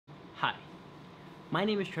Hi, my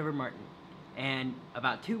name is Trevor Martin, and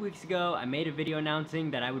about 2 weeks ago I made a video announcing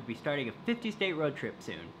that I would be starting a 50-state road trip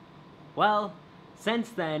soon. Well, since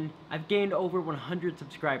then, I've gained over 100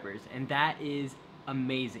 subscribers, and that is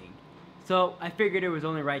amazing. So I figured it was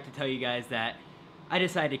only right to tell you guys that I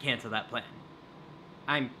decided to cancel that plan.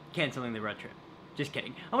 I'm canceling the road trip. Just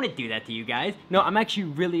kidding. I want to do that to you guys. No, I'm actually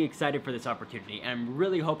really excited for this opportunity, and I'm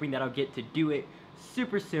really hoping that I'll get to do it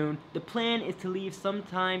super soon. The plan is to leave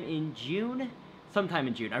sometime in June.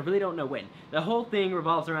 I really don't know when. The whole thing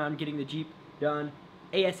revolves around getting the Jeep done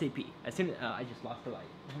ASAP. As soon as I just lost the light.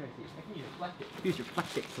 I can use reflective. Use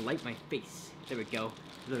reflective to light my face. There we go.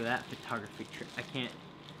 Look at that photography trick. I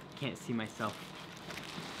can't see myself.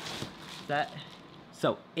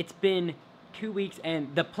 So it's been 2 weeks,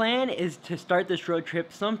 and the plan is to start this road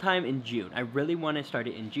trip sometime in June. I really want to start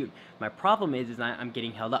it in June. My problem is I'm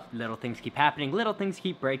getting held up. Little things keep happening, little things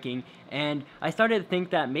keep breaking, and I started to think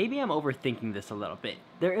that maybe I'm overthinking this a little bit.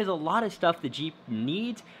 There is a lot of stuff the Jeep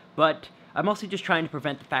needs, but I'm mostly just trying to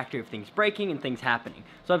prevent the factor of things breaking and things happening.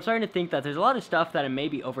 So I'm starting to think that there's a lot of stuff that I may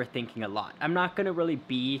be overthinking a lot. I'm not going to really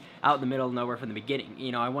be out in the middle of nowhere from the beginning.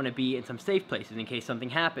 You know, I want to be in some safe places in case something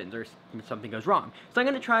happens or something goes wrong. So I'm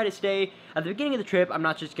going to try to stay at the beginning of the trip. I'm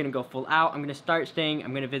not just going to go full out. I'm going to start staying.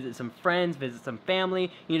 I'm going to visit some friends, visit some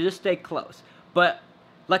family, you know, just stay close. But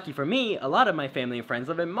lucky for me, a lot of my family and friends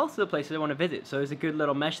live in most of the places I want to visit, so there's a good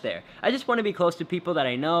little mesh there. I just want to be close to people that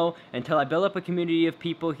I know until I build up a community of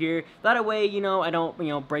people here. That way, you know, I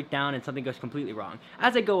don't, break down and something goes completely wrong.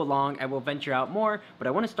 As I go along, I will venture out more, but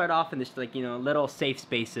I want to start off in this, little safe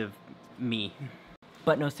space of me.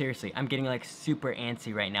 But no, seriously, I'm getting super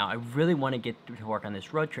antsy right now. I really want to get to work on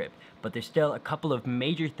this road trip, but there's still a couple of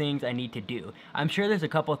major things I need to do. I'm sure there's a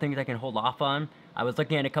couple of things I can hold off on. I was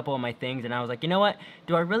looking at a couple of my things and I was like, you know what?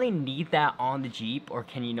 Do I really need that on the Jeep, or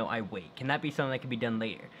can, I wait? Can that be something that can be done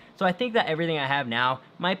later? So I think that everything I have now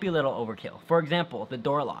might be a little overkill. For example, the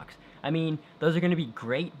door locks. I mean, those are going to be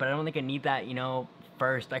great, but I don't think I need that,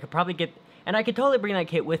 first. I could probably get... And I could totally bring that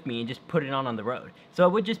kit with me and just put it on the road. So it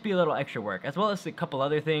would just be a little extra work, as well as a couple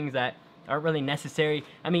other things that aren't really necessary.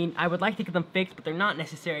 I mean, I would like to get them fixed, but they're not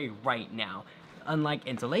necessary right now. Unlike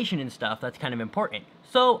insulation and stuff, that's kind of important.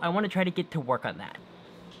 So I want to try to get to work on that.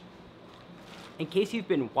 In case you've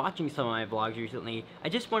been watching some of my vlogs recently, I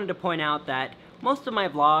just wanted to point out that most of my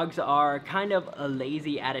vlogs are kind of a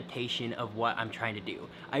lazy adaptation of what I'm trying to do.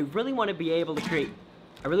 I really want to be able to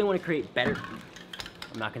create better...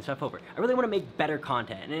 I'm knocking stuff over. I really want to make better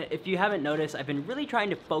content, and if you haven't noticed, I've been really trying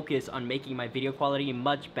to focus on making my video quality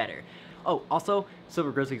much better. Oh, also,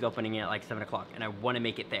 Silver Grizzly's opening at 7 o'clock, and I want to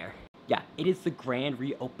make it there. Yeah, it is the grand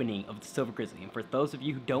reopening of the Silver Grizzly, and for those of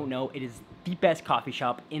you who don't know, it is the best coffee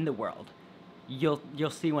shop in the world. You'll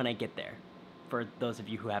see when I get there, for those of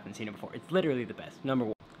you who haven't seen it before. It's literally the best, number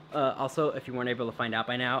one. Also, if you weren't able to find out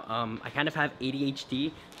by now, I kind of have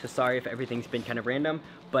ADHD, so sorry if everything's been kind of random,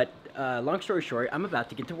 but long story short, I'm about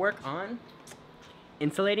to get to work on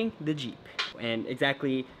insulating the Jeep. And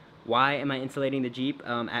exactly why am I insulating the Jeep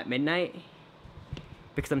at midnight?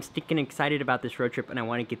 Because I'm stinking excited about this road trip and I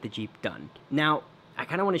want to get the Jeep done. Now, I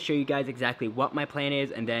kind of want to show you guys exactly what my plan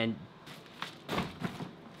is, and then...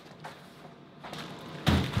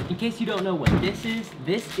 In case you don't know what this is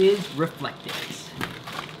Reflectix.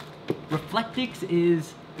 Reflectix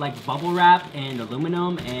is like bubble wrap and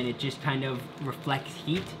aluminum, and it just kind of reflects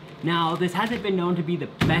heat. Now, this hasn't been known to be the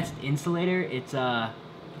best insulator. It's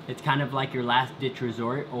kind of like your last ditch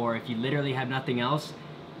resort, or if you literally have nothing else.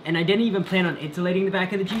 And I didn't even plan on insulating the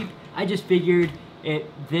back of the Jeep. I just figured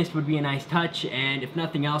this would be a nice touch, and if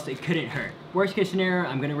nothing else, it couldn't hurt. Worst case scenario,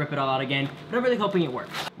 I'm gonna rip it all out again, but I'm really hoping it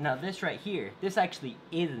works. Now this right here, this actually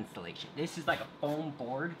is insulation. This is like a foam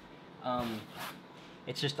board.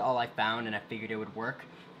 It's just all I found, and I figured it would work.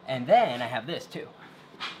 And then I have this too.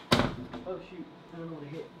 Oh shoot, I don't know what I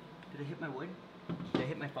hit. Did I hit my wood? Did I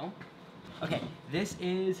hit my foam? Okay, this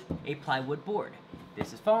is a plywood board.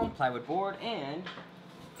 This is foam, plywood board, and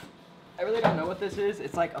I really don't know what this is.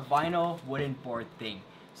 It's like a vinyl wooden board thing.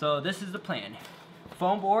 So this is the plan.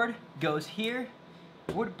 Foam board goes here,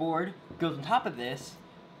 wood board goes on top of this.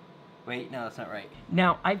 Wait, no, that's not right.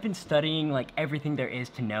 Now, I've been studying everything there is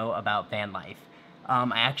to know about van life.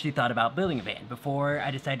 I actually thought about building a van. Before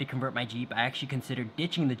I decided to convert my Jeep, I actually considered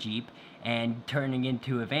ditching the Jeep and turning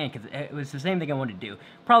into a van, because it was the same thing I wanted to do.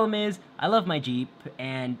 Problem is, I love my Jeep,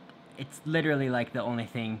 and it's literally the only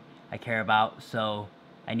thing I care about, so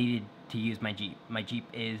I needed to use my Jeep. My Jeep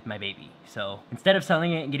is my baby. So instead of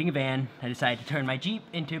selling it and getting a van, I decided to turn my Jeep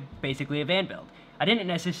into basically a van build. I didn't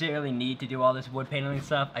necessarily need to do all this wood paneling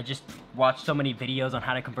stuff. I just watched so many videos on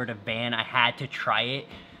how to convert a van, I had to try it.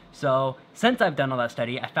 So since I've done all that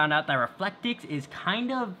study, I found out that reflectix is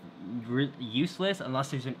kind of useless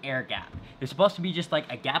unless there's an air gap. There's supposed to be just like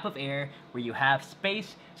a gap of air where you have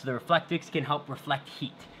space so the reflectix can help reflect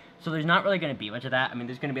heat. So there's not really going to be much of that. I mean,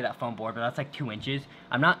 there's going to be that foam board, but that's like 2 inches.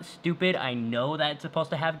 I'm not stupid. I know that it's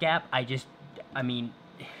supposed to have gap. I mean,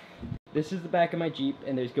 this is the back of my Jeep,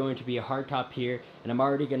 and there's going to be a hard top here, and I'm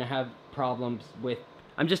already going to have problems with...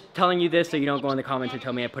 I'm just telling you this so you don't go in the comments and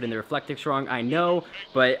tell me I put in the reflectix wrong. I know,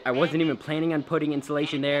 but I wasn't even planning on putting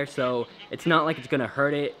insulation there, so it's not like it's going to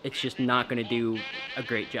hurt it. It's just not going to do a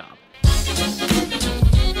great job.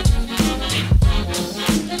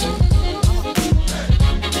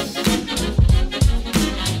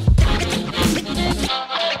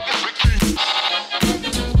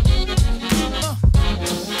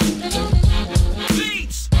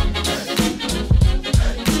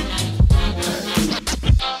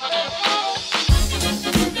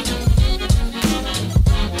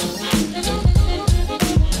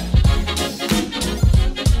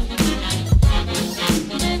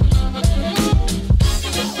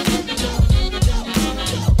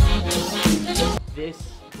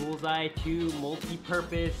 Bullseye 2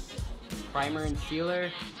 multi-purpose primer and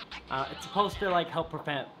sealer. It's supposed to like help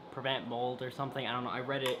prevent mold or something. I don't know. I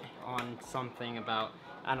read it on something about,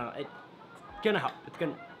 I don't know. It's gonna help. It's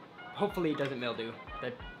gonna, hopefully it doesn't mildew.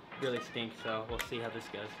 That really stinks, so we'll see how this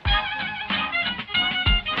goes.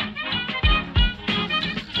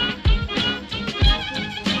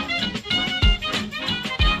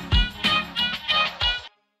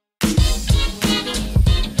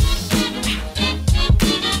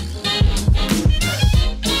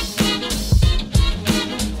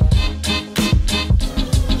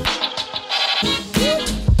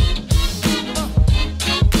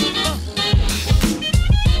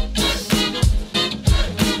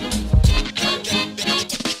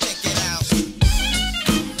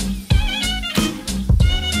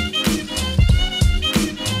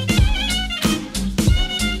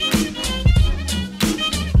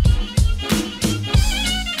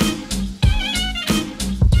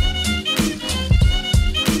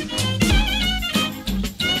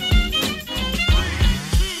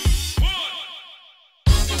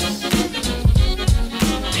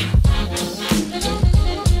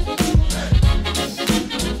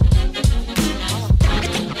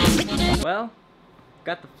 Well,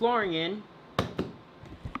 got the flooring in.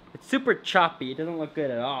 It's super choppy. It doesn't look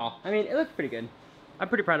good at all. I mean, it looks pretty good. I'm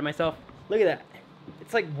pretty proud of myself. Look at that.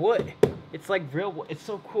 It's like wood. It's like real wood. It's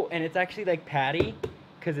so cool. And it's actually like patty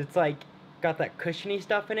because it's like got that cushiony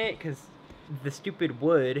stuff in it because the stupid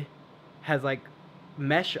wood has like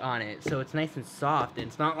mesh on it. So it's nice and soft. And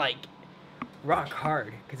it's not like rock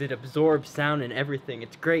hard because it absorbs sound and everything.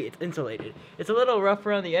 It's great. It's insulated. It's a little rough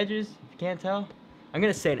around the edges, if you can't tell. I'm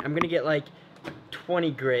gonna sand it. I'm gonna get like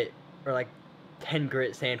 20 grit or like 10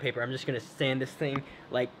 grit sandpaper. I'm just gonna sand this thing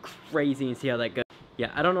like crazy and see how that goes. Yeah,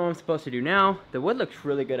 I don't know what I'm supposed to do now. The wood looks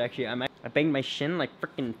really good actually. I banged my shin like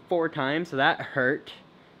freaking 4 times, so that hurt.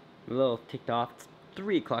 I'm a little ticked off. It's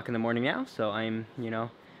 3 o'clock in the morning now, so I'm, you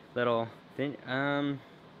know, little thin.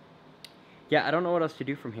 Yeah, I don't know what else to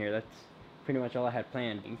do from here. That's pretty much all I had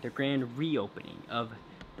planned. The grand reopening of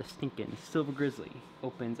the stinking Silver Grizzly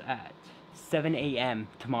opens at 7 a.m.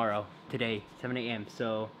 today, 7 a.m.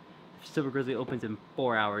 So Silver Grizzly opens in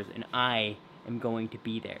 4 hours, and I am going to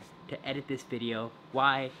be there to edit this video.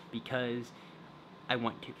 Why? Because I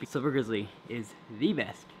want to. Silver Grizzly is the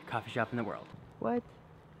best coffee shop in the world. What?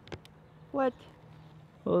 What?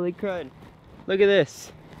 Holy crud. Look at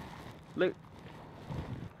this. Look.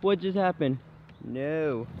 What just happened?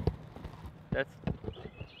 No. That's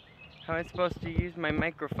how I'm supposed to use my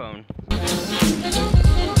microphone.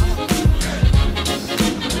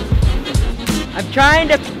 I'm trying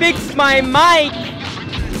to fix my mic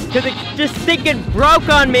because it's just stinking broke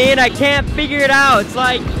on me and I can't figure it out. It's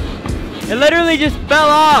like it literally just fell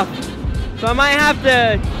off. So I might have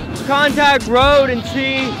to contact Rode and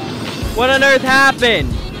see what on earth happened.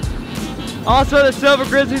 Also, the Silver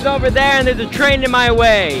Grizzly's over there and there's a train in my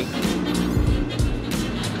way.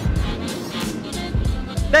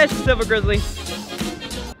 That's Silver Grizzly.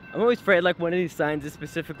 I'm always afraid like one of these signs is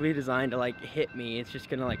specifically designed to like hit me. It's just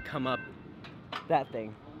gonna like come up. That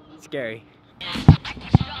thing. It's scary.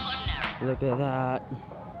 Look at that.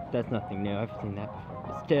 That's nothing new. I've seen that before.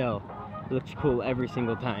 But still, it looks cool every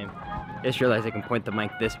single time. I just realized I can point the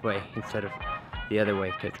mic this way instead of the other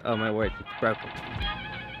way because, oh my word, it's broken.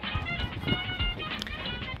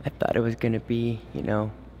 I thought it was gonna be, you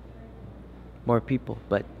know, more people,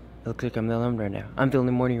 but it looks like I'm the alone right now. I'm the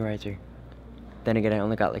only morning riser. Then again, I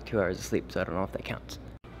only got like 2 hours of sleep, so I don't know if that counts.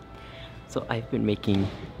 So I've been making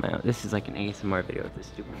my own, this is like an ASMR video with this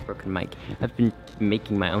stupid broken mic. I've been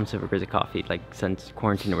making my own Silver Grizzly coffee like since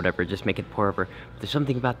quarantine or whatever, just make it pour over. But there's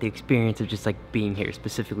something about the experience of just like being here,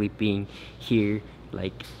 specifically being here,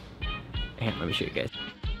 like, hang on, let me show you guys.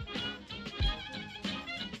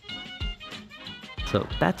 So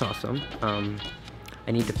that's awesome.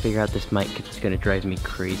 I need to figure out this mic because it's gonna drive me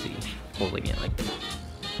crazy holding it like this.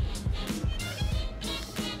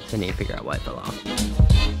 So I need to figure out why it fell off.